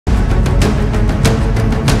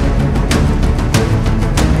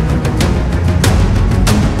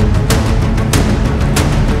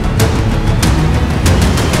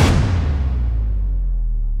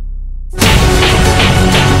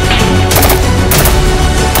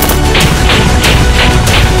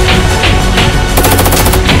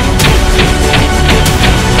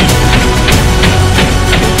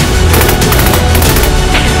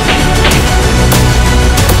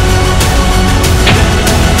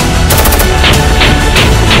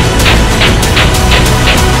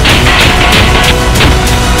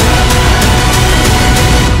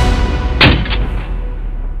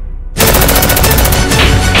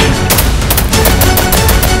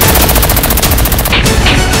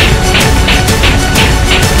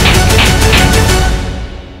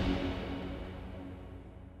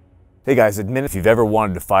Hey guys, admit if you've ever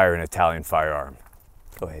wanted to fire an Italian firearm.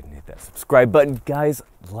 Go ahead and hit that subscribe button. Guys,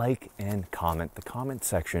 like and comment. The comment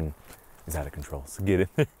section is out of control, so get in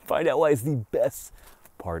there. Find out why it's the best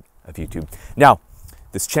part of YouTube. Now,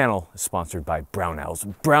 this channel is sponsored by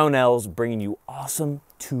Brownells. Brownells bringing you awesome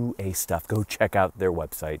 2A stuff. Go check out their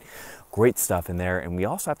website. Great stuff in there. And we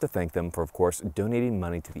also have to thank them for, of course, donating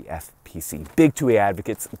money to the FPC. Big 2A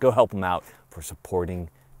advocates. Go help them out for supporting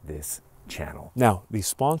this channel. Now, the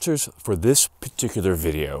sponsors for this particular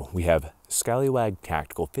video, we have Scallywag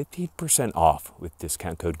Tactical, 15% off with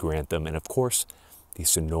discount code Grantham, and of course, the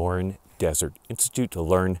Sonoran Desert Institute to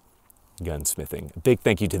learn gunsmithing. A big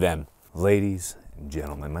thank you to them. Ladies and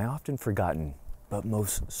gentlemen, my often forgotten, but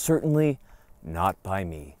most certainly not by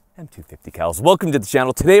me, M250 Cals. Welcome to the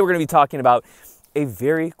channel. Today we're going to be talking about a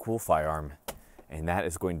very cool firearm, and that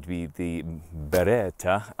is going to be the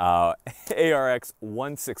Beretta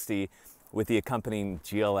ARX-160 with the accompanying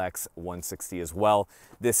GLX-160 as well.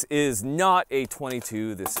 This is not a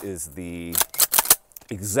 22. This is the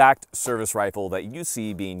exact service rifle that you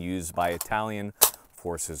see being used by Italian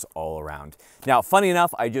forces all around. Now, funny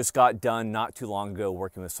enough, I just got done not too long ago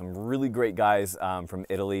working with some really great guys from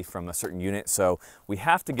Italy from a certain unit, so we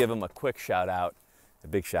have to give them a quick shout out. A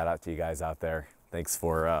big shout out to you guys out there. Thanks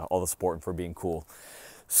for all the support and for being cool.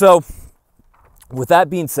 So, with that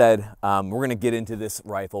being said, we're going to get into this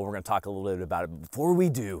rifle. We're going to talk a little bit about it. Before we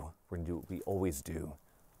do, we're going to do what we always do.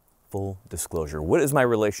 Full disclosure. What is my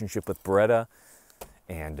relationship with Beretta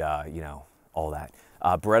and, you know, all that.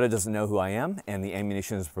 Beretta doesn't know who I am, and the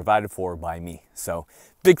ammunition is provided for by me. So,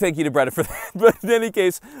 big thank you to Beretta for that. But in any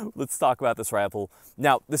case, let's talk about this rifle.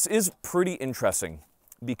 Now, this is pretty interesting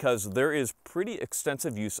because there is pretty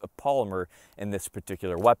extensive use of polymer in this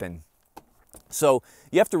particular weapon. So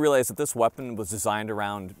you have to realize that this weapon was designed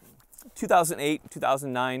around 2008,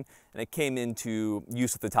 2009, and it came into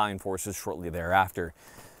use with Italian forces shortly thereafter.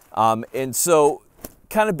 And so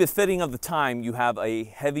kind of befitting of the time, you have a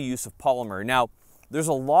heavy use of polymer. Now, there's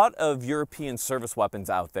a lot of European service weapons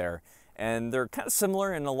out there, and they're kind of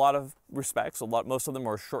similar in a lot of respects. Most of them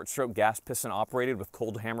are short stroke gas piston operated with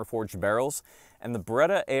cold hammer forged barrels, and the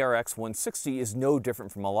Beretta ARX-160 is no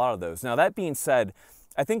different from a lot of those. Now, that being said,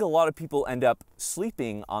 I think a lot of people end up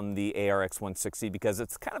sleeping on the ARX-160 because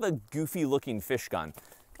it's kind of a goofy looking fish gun.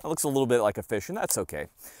 It looks a little bit like a fish, and that's okay.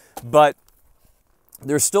 But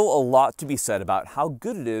there's still a lot to be said about how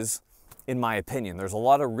good it is, in my opinion. There's a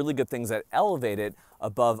lot of really good things that elevate it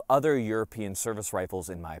above other European service rifles,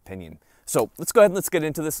 in my opinion. So let's go ahead and let's get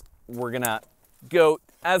into this. We're gonna go,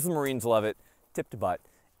 as the Marines love it, tip to butt,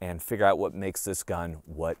 and figure out what makes this gun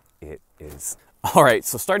what it is. All right,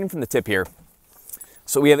 so starting from the tip here.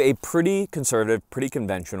 So we have a pretty conservative, pretty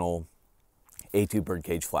conventional A2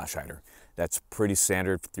 birdcage flash hider. That's pretty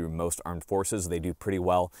standard through most armed forces. They do pretty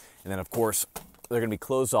well. And then of course, they're gonna be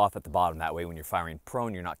closed off at the bottom. That way when you're firing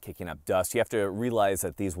prone, you're not kicking up dust. You have to realize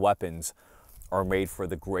that these weapons are made for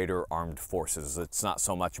the greater armed forces. It's not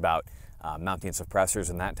so much about mounting suppressors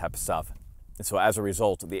and that type of stuff. And so as a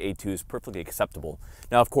result, the A2 is perfectly acceptable.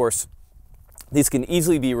 Now, of course, these can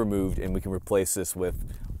easily be removed and we can replace this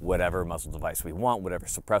with whatever muzzle device we want, whatever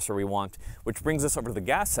suppressor we want, which brings us over to the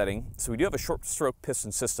gas setting. So we do have a short stroke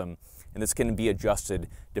piston system, and this can be adjusted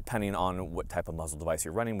depending on what type of muzzle device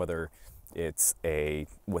you're running, whether it's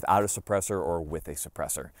without a suppressor or with a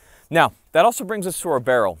suppressor. Now, that also brings us to our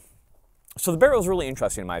barrel. So the barrel is really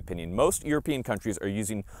interesting in my opinion. Most European countries are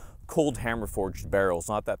using cold hammer forged barrels.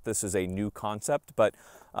 Not that this is a new concept, but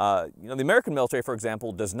you know, the American military, for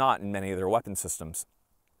example, does not in many of their weapon systems.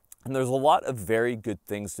 And there's a lot of very good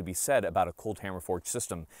things to be said about a cold hammer forged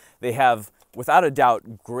system. They have, without a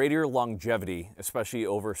doubt, greater longevity, especially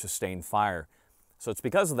over sustained fire. So it's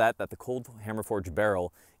because of that the cold hammer forged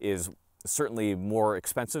barrel is certainly more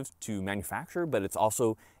expensive to manufacture, but it's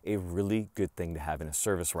also a really good thing to have in a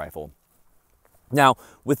service rifle. Now,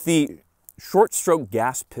 with the short stroke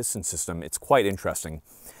gas piston system, it's quite interesting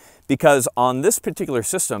because on this particular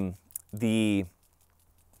system, the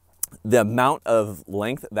amount of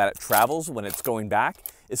length that it travels when it's going back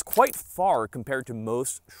is quite far compared to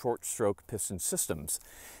most short stroke piston systems.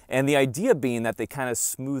 And the idea being that they kind of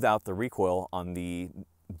smooth out the recoil on the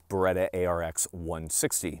Beretta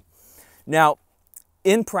ARX-160. Now,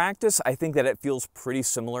 in practice, I think that it feels pretty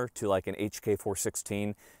similar to like an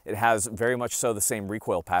HK416. It has very much so the same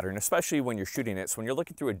recoil pattern, especially when you're shooting it. So when you're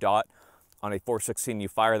looking through a dot on a 416, you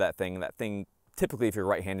fire that thing typically if you're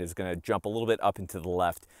right-handed is going to jump a little bit up and to the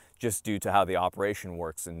left just due to how the operation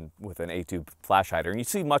works with an A2 flash hider. And you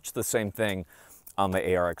see much the same thing on the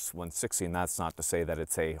ARX-160, and that's not to say that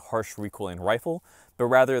it's a harsh recoiling rifle, but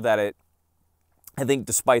rather that it, I think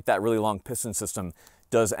despite that really long piston system,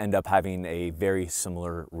 does end up having a very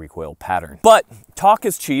similar recoil pattern. But talk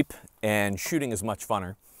is cheap and shooting is much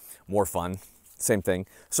funner, more fun, same thing.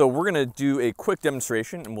 So we're gonna do a quick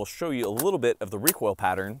demonstration and we'll show you a little bit of the recoil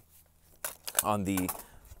pattern on the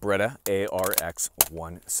Beretta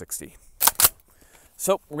ARX-160.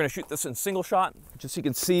 So we're gonna shoot this in single shot, just so you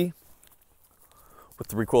can see what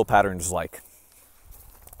the recoil pattern is like.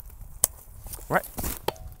 All right.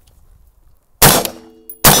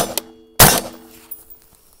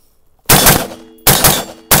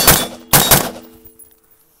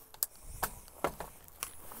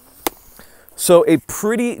 So a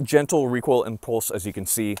pretty gentle recoil impulse, as you can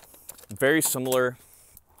see, very similar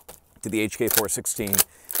to the HK416,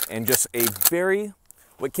 and just a very,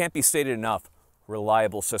 what can't be stated enough,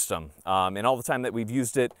 reliable system. And all the time that we've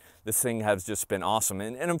used it, this thing has just been awesome.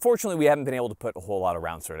 And unfortunately, we haven't been able to put a whole lot of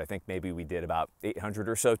rounds through it. I think maybe we did about 800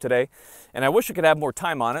 or so today. And I wish I could have more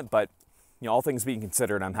time on it, but you know, all things being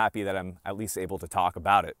considered, I'm happy that I'm at least able to talk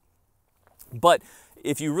about it. But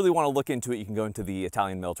if you really want to look into it, you can go into the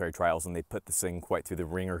Italian military trials and they put this thing quite through the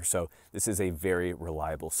ringer. So this is a very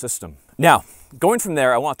reliable system. Now, going from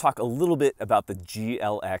there, I want to talk a little bit about the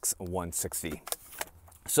GLX-160.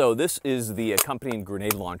 So this is the accompanying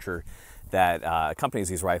grenade launcher that accompanies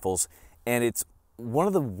these rifles. And it's one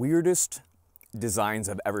of the weirdest designs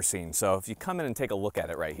I've ever seen. So if you come in and take a look at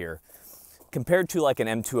it right here, compared to like an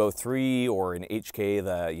M203 or an HK,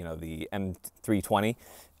 the M320,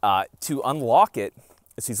 to unlock it,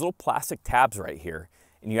 it's these little plastic tabs right here,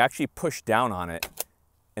 and you actually push down on it,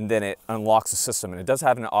 and then it unlocks the system. And it does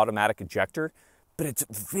have an automatic ejector, but it's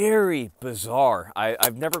very bizarre.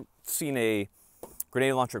 I've never seen a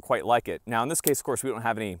grenade launcher quite like it. Now, in this case, of course, we don't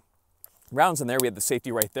have any rounds in there. We have the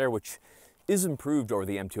safety right there, which is improved over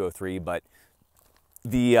the M203, but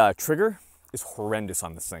the trigger is horrendous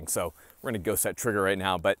on this thing. So we're gonna ghost that trigger right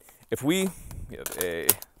now. But if we have a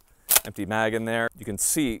empty mag in there, you can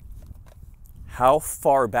see how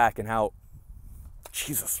far back and how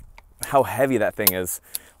heavy that thing is.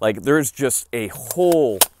 Like, there's just a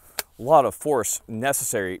whole lot of force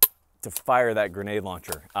necessary to fire that grenade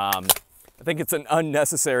launcher. I think it's an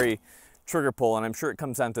unnecessary trigger pull, and I'm sure it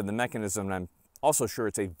comes down to the mechanism, and I'm also sure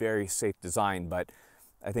it's a very safe design, but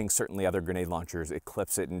I think certainly other grenade launchers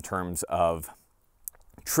eclipse it in terms of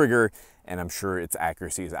trigger, and I'm sure its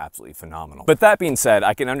accuracy is absolutely phenomenal. But that being said,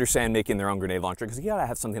 I can understand making their own grenade launcher because you gotta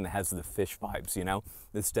have something that has the fish vibes, you know?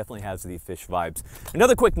 This definitely has the fish vibes.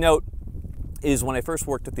 Another quick note is when I first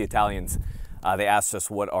worked with the Italians, they asked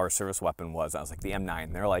us what our service weapon was. I was like, the M9.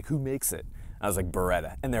 And they're like, who makes it? I was like,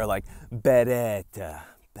 Beretta. And they're like, Beretta.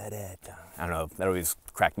 Beretta. I don't know, that always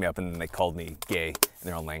cracked me up, and then they called me gay in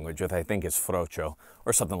their own language, which I think is frocio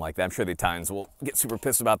or something like that. I'm sure the Italians will get super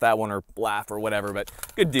pissed about that one or laugh or whatever, but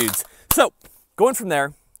good dudes. So going from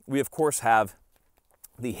there, we of course have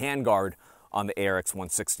the handguard on the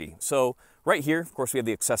ARX-160. So right here, of course, we have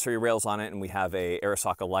the accessory rails on it, and we have a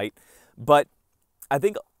Arisaka light. But I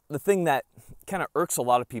think the thing that kind of irks a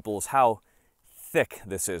lot of people is how thick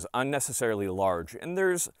this is, unnecessarily large. And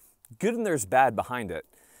there's good and there's bad behind it.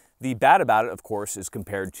 The bad about it, of course, is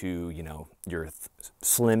compared to, you know, your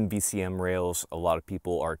slim VCM rails. A lot of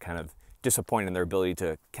people are kind of disappointed in their ability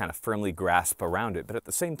to kind of firmly grasp around it. But at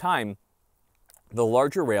the same time, the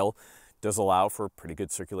larger rail does allow for pretty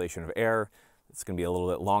good circulation of air. It's going to be a little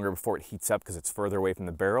bit longer before it heats up because it's further away from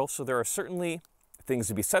the barrel. So there are certainly things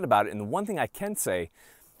to be said about it. And the one thing I can say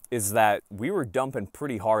is that we were dumping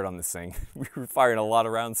pretty hard on this thing. We were firing a lot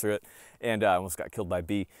of rounds through it, and I almost got killed by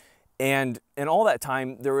B. And in all that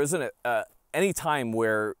time, there wasn't any time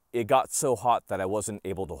where it got so hot that I wasn't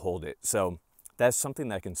able to hold it. So that's something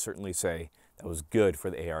that I can certainly say that was good for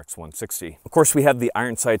the ARX-160. Of course, we have the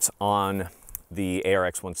iron sights on the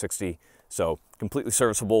ARX-160, so completely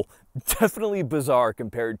serviceable. Definitely bizarre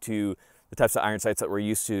compared to the types of iron sights that we're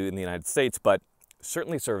used to in the United States, but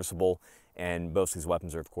certainly serviceable. And most of these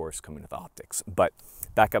weapons are, of course, coming with optics. But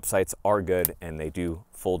backup sights are good, and they do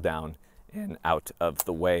fold down and out of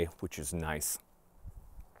the way, which is nice.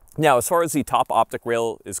 Now, as far as the top optic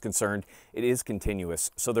rail is concerned, it is continuous.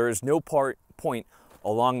 So there is no point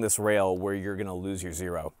along this rail where you're gonna lose your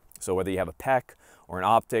zero. So whether you have a PEC or an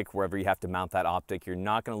optic, wherever you have to mount that optic, you're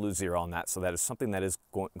not gonna lose zero on that. So that is something that is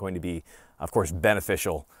going to be, of course,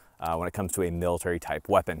 beneficial when it comes to a military type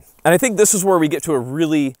weapon. And I think this is where we get to a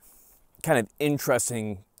really kind of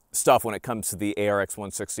interesting stuff when it comes to the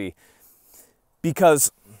ARX-160,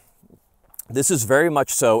 because this is very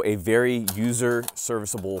much so a very user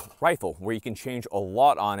serviceable rifle where you can change a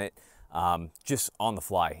lot on it just on the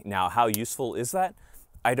fly. Now, how useful is that?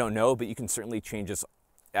 I don't know, but you can certainly change this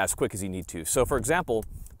as quick as you need to. So for example,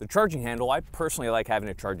 the charging handle, I personally like having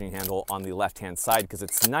a charging handle on the left-hand side because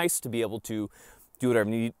it's nice to be able to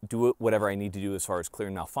do whatever I need to do as far as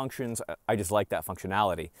clearing malfunctions. I just like that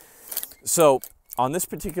functionality. So on this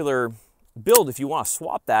particular build, if you want to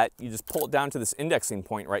swap that, you just pull it down to this indexing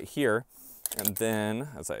point right here, and then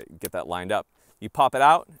as I get that lined up, you pop it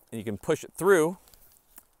out and you can push it through,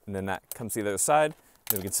 and then that comes to the other side,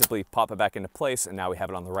 and we can simply pop it back into place, and now we have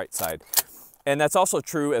it on the right side. And that's also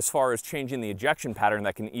true as far as changing the ejection pattern.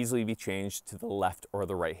 That can easily be changed to the left or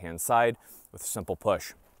the right hand side with a simple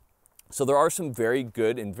push. So there are some very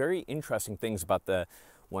good and very interesting things about the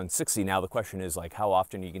 160. Now the question is, like, how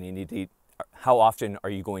often are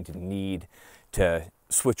you going to need to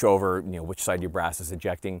switch over, you know, which side your brass is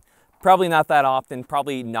ejecting? Probably not that often,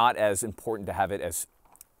 probably not as important to have it as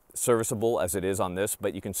serviceable as it is on this,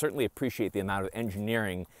 but you can certainly appreciate the amount of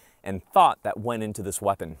engineering and thought that went into this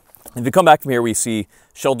weapon. If you come back from here, we see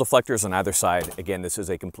shell deflectors on either side. Again, this is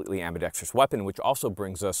a completely ambidextrous weapon, which also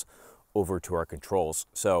brings us over to our controls.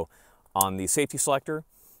 So on the safety selector,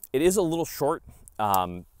 it is a little short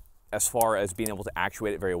as far as being able to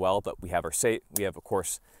actuate it very well, but we have our of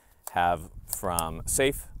course, from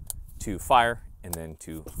safe to fire and then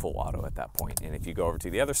to full auto at that point. And if you go over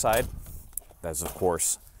to the other side, that's of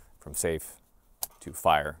course from safe to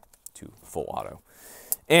fire to full auto.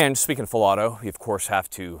 And speaking of full auto, we of course have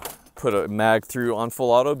to put a mag through on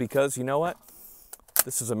full auto because you know what?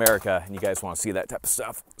 This is America and you guys want to see that type of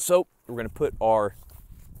stuff. So we're going to put our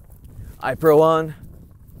iPro on,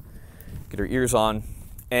 get our ears on,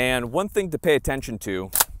 and one thing to pay attention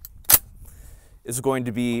to is going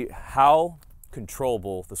to be how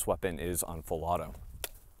controllable this weapon is on full auto.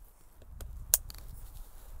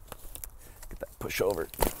 Get that push over.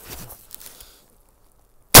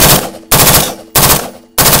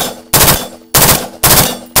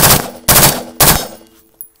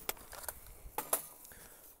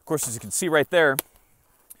 Of course, as you can see right there,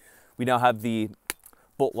 we now have the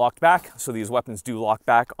bolt locked back, so these weapons do lock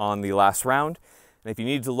back on the last round. And if you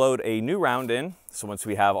need to load a new round in, so once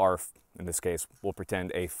we have our, in this case, we'll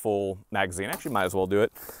pretend a full magazine, actually might as well do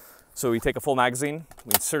it. So we take a full magazine,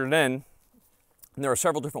 we insert it in, and there are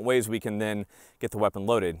several different ways we can then get the weapon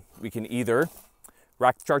loaded. We can either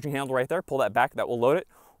rack the charging handle right there, pull that back, that will load it,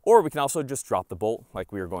 or we can also just drop the bolt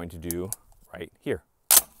like we are going to do right here.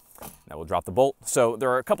 That will drop the bolt. So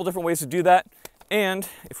there are a couple different ways to do that. And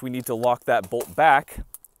if we need to lock that bolt back,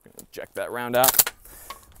 check that round out,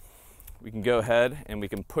 we can go ahead and we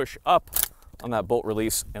can push up on that bolt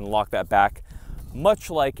release and lock that back,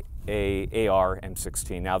 much like a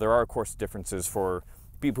AR-M16. Now there are of course differences for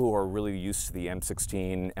people who are really used to the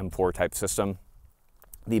M16, M4 type system.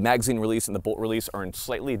 The magazine release and the bolt release are in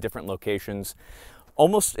slightly different locations,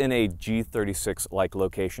 almost in a G36-like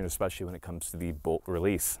location, especially when it comes to the bolt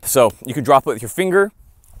release. So you can drop it with your finger,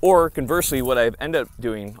 or conversely, what I've ended up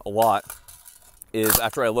doing a lot is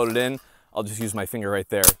after I load it in, I'll just use my finger right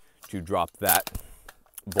there to drop that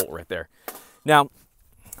bolt right there. Now,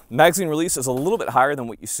 magazine release is a little bit higher than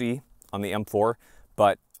what you see on the M4,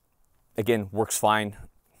 but again, works fine.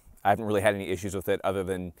 I haven't really had any issues with it other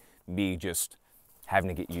than me just having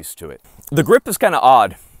to get used to it. The grip is kind of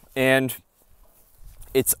odd, and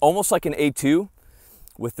it's almost like an A2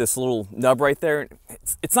 with this little nub right there.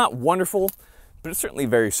 It's not wonderful, but it's certainly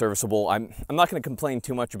very serviceable. I'm not going to complain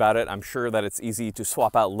too much about it. I'm sure that it's easy to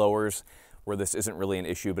swap out lowers where this isn't really an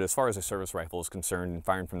issue, but as far as a service rifle is concerned and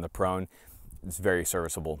firing from the prone, it's very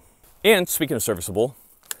serviceable. And speaking of serviceable,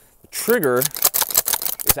 the trigger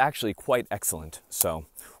is actually quite excellent. So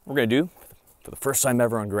what we're going to do, for the first time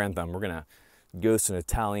ever on Garand, we're going to ghost an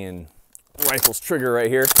Italian rifle's trigger right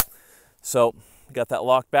here. So got that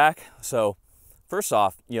locked back. So first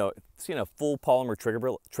off, you know, seeing a full polymer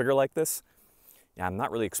trigger like this, yeah, I'm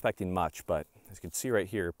not really expecting much, but as you can see right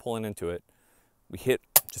here, pulling into it, we hit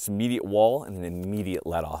just immediate wall and an immediate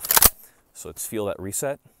let off. So let's feel that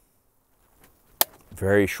reset.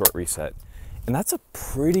 Very short reset. And that's a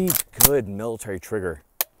pretty good military trigger.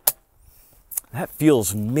 That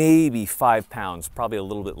feels maybe 5 pounds, probably a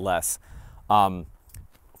little bit less.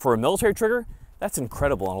 For a military trigger, that's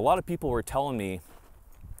incredible. And a lot of people were telling me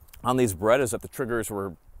on these Berettas that the triggers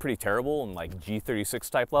were pretty terrible and like G36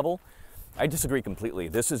 type level. I disagree completely.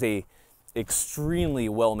 This is a extremely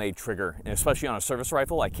well-made trigger, and especially on a service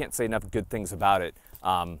rifle, I can't say enough good things about it.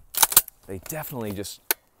 They definitely just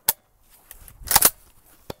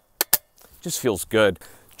feels good.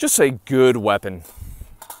 Just a good weapon.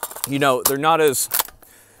 You know, they're not as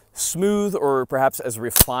smooth or perhaps as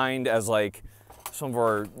refined as like some of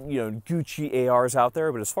our, you know, Gucci ARs out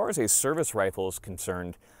there, but as far as a service rifle is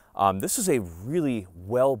concerned, this is a really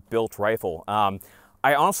well-built rifle.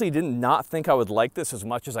 I honestly did not think I would like this as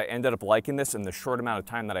much as I ended up liking this in the short amount of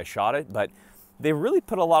time that I shot it, but they really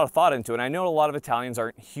put a lot of thought into it. I know a lot of Italians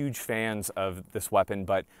aren't huge fans of this weapon,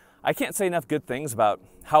 but I can't say enough good things about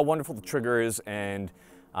how wonderful the trigger is and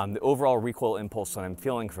the overall recoil impulse that I'm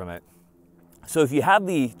feeling from it. So if you have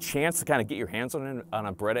the chance to kind of get your hands on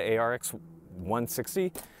a Beretta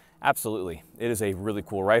ARX-160, absolutely, it is a really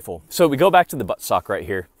cool rifle. So we go back to the buttstock right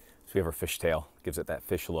here. So we have our fishtail, gives it that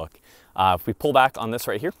fish look. If we pull back on this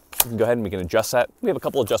right here, we can go ahead and we can adjust that. We have a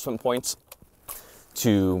couple adjustment points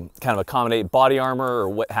to kind of accommodate body armor or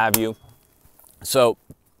what have you. So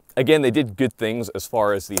again, they did good things as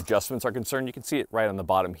far as the adjustments are concerned. You can see it right on the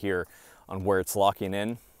bottom here on where it's locking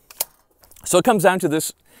in. So it comes down to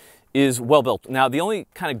this is well built. Now, the only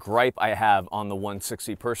kind of gripe I have on the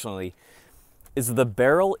 160 personally is the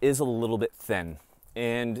barrel is a little bit thin.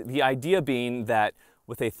 And the idea being that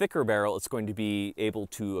with a thicker barrel, it's going to be able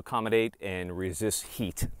to accommodate and resist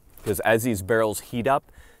heat. Because as these barrels heat up,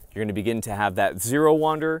 you're going to begin to have that zero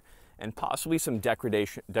wander and possibly some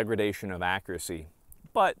degradation of accuracy.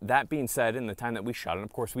 But that being said, in the time that we shot it,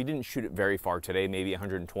 of course, we didn't shoot it very far today, maybe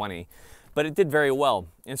 120, but it did very well.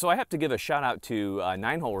 And so I have to give a shout out to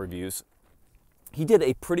 9-Hole Reviews. He did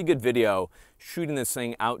a pretty good video shooting this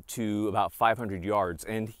thing out to about 500 yards,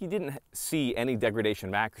 and he didn't see any degradation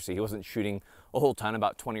of accuracy. He wasn't shooting a whole ton,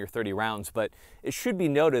 about 20 or 30 rounds, but it should be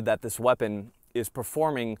noted that this weapon is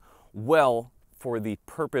performing well for the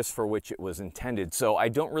purpose for which it was intended. So I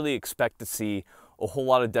don't really expect to see a whole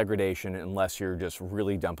lot of degradation unless you're just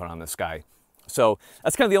really dumping on this guy. So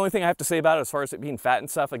that's kind of the only thing I have to say about it as far as it being fat and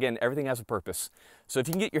stuff. Again, everything has a purpose. So if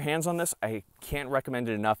you can get your hands on this, I can't recommend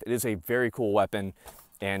it enough. It is a very cool weapon.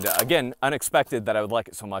 And again, unexpected that I would like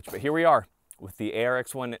it so much, but here we are with the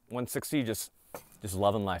ARX-160, just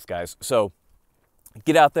loving life, guys. So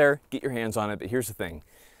get out there, get your hands on it. But here's the thing.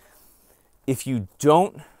 If you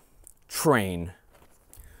don't train,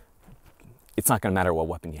 it's not going to matter what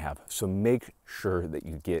weapon you have. So make sure that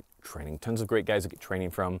you get training. Tons of great guys to get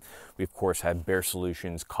training from. We of course have Bear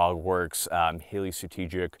Solutions, Cogworks, Haley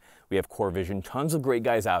Strategic. We have Core Vision. Tons of great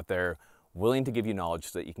guys out there willing to give you knowledge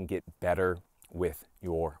so that you can get better with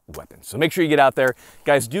your weapons. So make sure you get out there,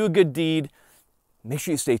 guys. Do a good deed. Make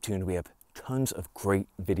sure you stay tuned. We have tons of great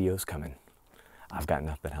videos coming. I've got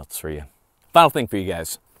nothing else for you. Final thing for you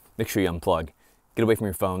guys: make sure you unplug. Get away from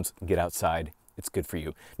your phones, get outside. It's good for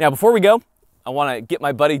you. Now, before we go, I want to get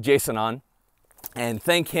my buddy Jason on and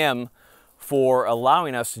thank him for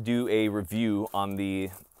allowing us to do a review on the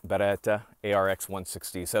Beretta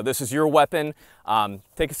ARX-160. So this is your weapon.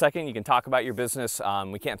 Take a second, you can talk about your business.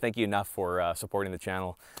 We can't thank you enough for supporting the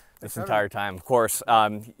channel this entire time, of course.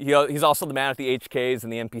 He's also the man at the HKs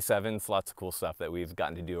and the MP7s, lots of cool stuff that we've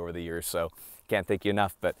gotten to do over the years, so can't thank you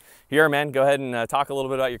enough. But here, man, go ahead and talk a little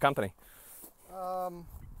bit about your company.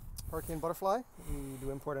 Hurricane Butterfly, we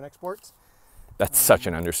do import and exports. That's such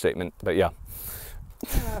an understatement, but yeah.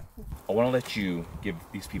 I want to let you give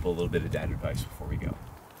these people a little bit of dad advice before we go.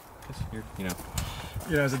 Because you're, you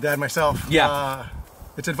know, as a dad myself, yeah,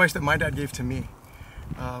 it's advice that my dad gave to me,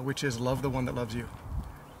 which is love the one that loves you.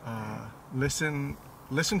 Listen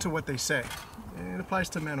to what they say. It applies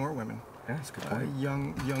to men or women. Yeah, that's a good point.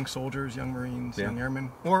 Young soldiers, young Marines, young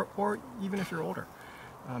airmen, or even if you're older,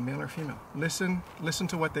 male or female. Listen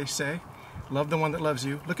to what they say. Love the one that loves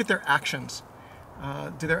you. Look at their actions.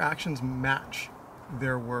 Do their actions match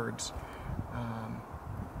their words?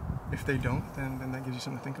 If they don't, then that gives you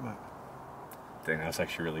something to think about. Dang, that was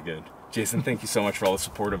actually really good. Jason, thank you so much for all the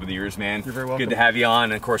support over the years, man. You're very welcome. Good to have you on.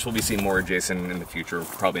 And of course, we'll be seeing more of Jason in the future.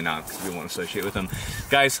 Probably not, because we won't associate with him.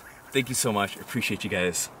 Guys, thank you so much. Appreciate you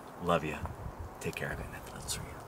guys. Love you. Take care of it.